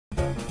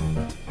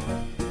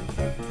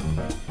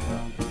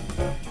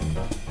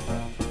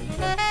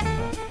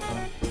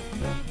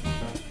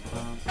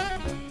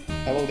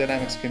Hello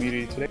Dynamics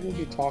community. Today we'll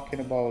be talking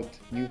about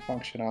new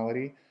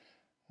functionality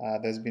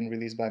that's been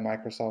released by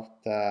Microsoft.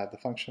 The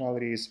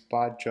functionality is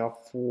bot job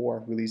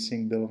for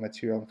releasing bill of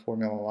material and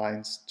formula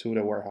lines to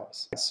the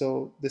warehouse.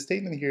 So the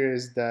statement here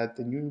is that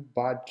the new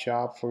bot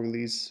job for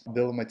release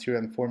bill of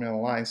material and formula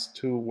lines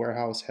to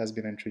warehouse has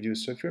been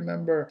introduced. So if you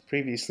remember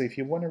previously, if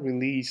you want to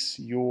release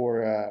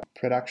your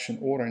production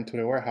order into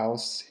the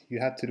warehouse, you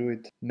had to do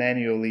it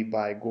manually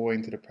by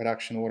going to the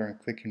production order and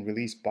clicking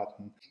release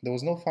button. There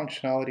was no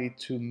functionality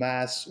to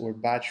mass or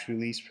batch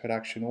release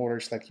production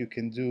orders like you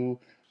can do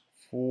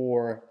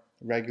for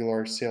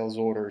regular sales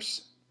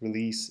orders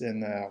release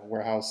in a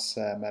warehouse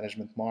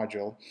management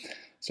module.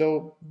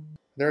 So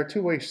there are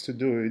two ways to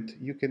do it.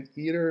 You can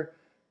either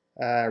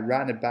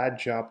run a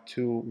batch job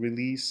to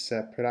release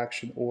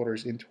production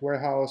orders into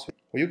warehouse,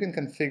 or you can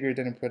configure it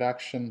in a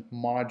production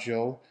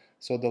module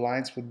so the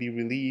lines would be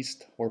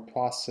released or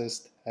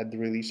processed at the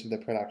release of the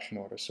production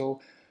order.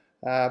 So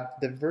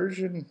the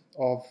version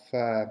of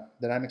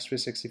Dynamics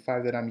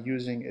 365 that I'm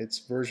using, it's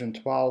version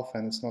 12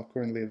 and it's not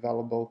currently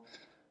available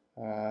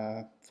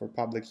for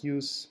public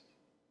use.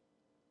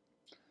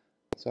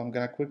 So I'm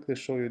going to quickly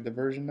show you the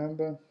version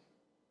number.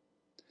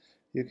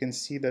 You can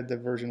see that the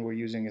version we're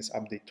using is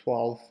update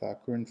 12.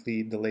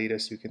 Currently the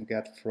latest you can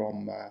get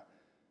from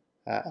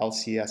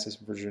LCS is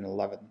version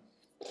 11.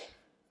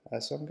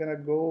 So I'm going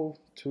to go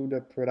to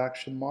the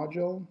production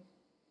module,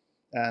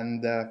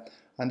 and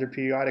under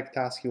periodic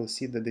tasks you'll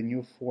see that the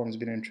new form has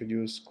been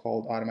introduced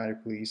called automatic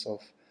release of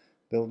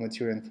bill of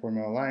material and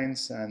formula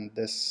lines, and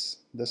this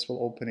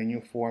will open a new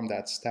form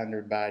that's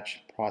standard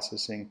batch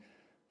processing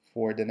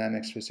for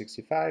Dynamics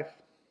 365.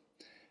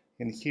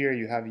 In here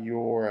you have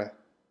your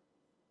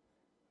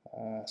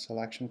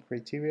selection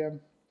criteria,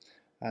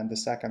 and the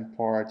second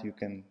part you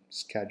can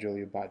schedule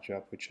your batch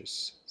job, which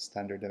is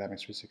standard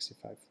Dynamics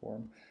 365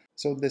 form.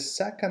 So the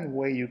second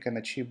way you can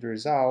achieve the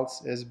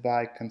results is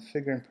by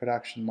configuring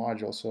production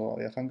module. So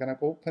if I'm going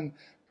to open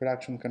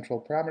production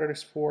control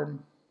parameters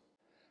form,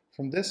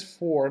 from this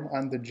form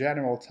on the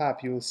General tab,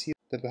 you will see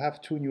that we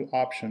have two new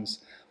options.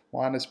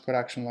 One is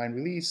production line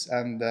release,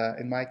 and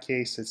in my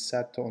case it's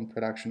set on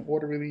production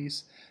order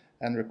release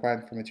and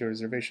requirement for material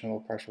reservation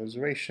or partial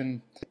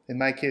reservation. In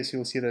my case,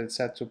 you'll see that it's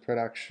set to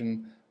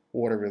production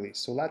order release.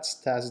 So let's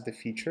test the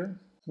feature.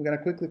 I'm going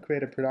to quickly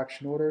create a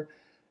production order,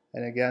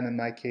 and again in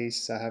my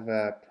case I have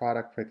a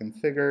product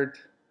pre-configured,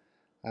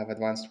 I have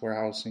advanced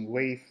warehousing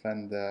wave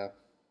and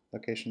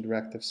location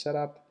directive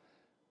setup.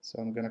 So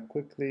I'm going to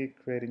quickly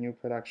create a new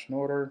production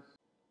order.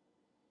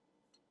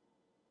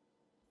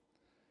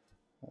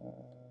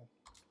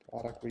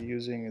 Product we're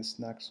using is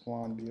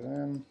Nextone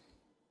BOM.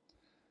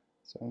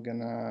 So I'm going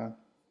to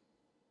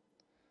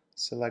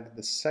select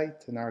the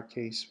site. In our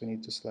case, we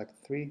need to select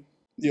 3.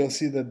 You'll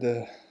see that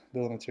the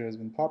bill of material has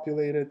been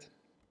populated.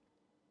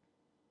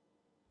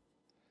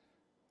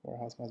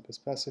 Warehouse must be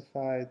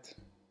specified.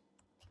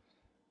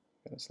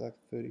 I'm going to select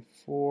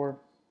 34.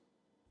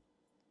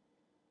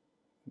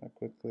 I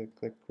quickly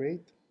click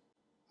create.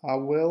 I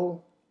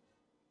will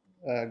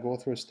go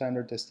through a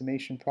standard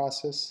estimation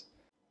process.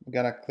 I'm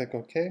gonna click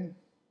OK.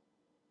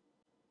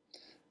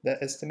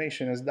 The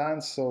estimation is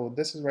done, so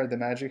this is where the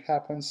magic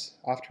happens.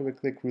 After we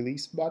click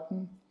release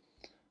button,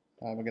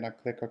 we're gonna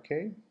click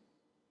OK.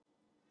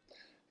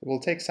 It will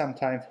take some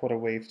time for the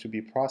wave to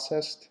be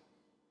processed.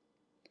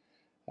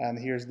 And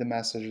here's the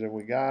message that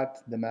we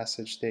got, the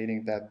message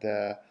stating that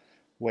the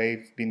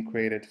wave been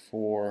created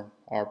for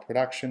our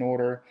production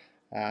order,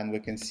 and we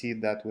can see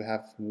that we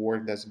have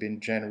work that's been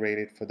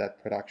generated for that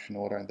production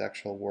order, and the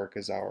actual work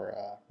is our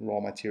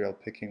raw material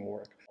picking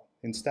work.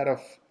 Instead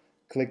of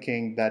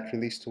clicking that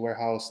release to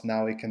warehouse,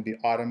 now it can be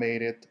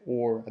automated,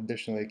 or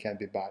additionally it can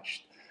be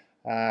batched.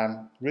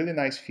 Really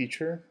nice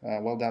feature.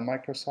 Well done,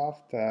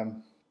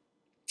 Microsoft.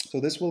 So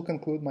this will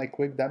conclude my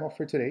quick demo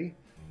for today.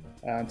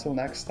 Until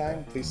next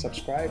time, please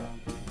subscribe.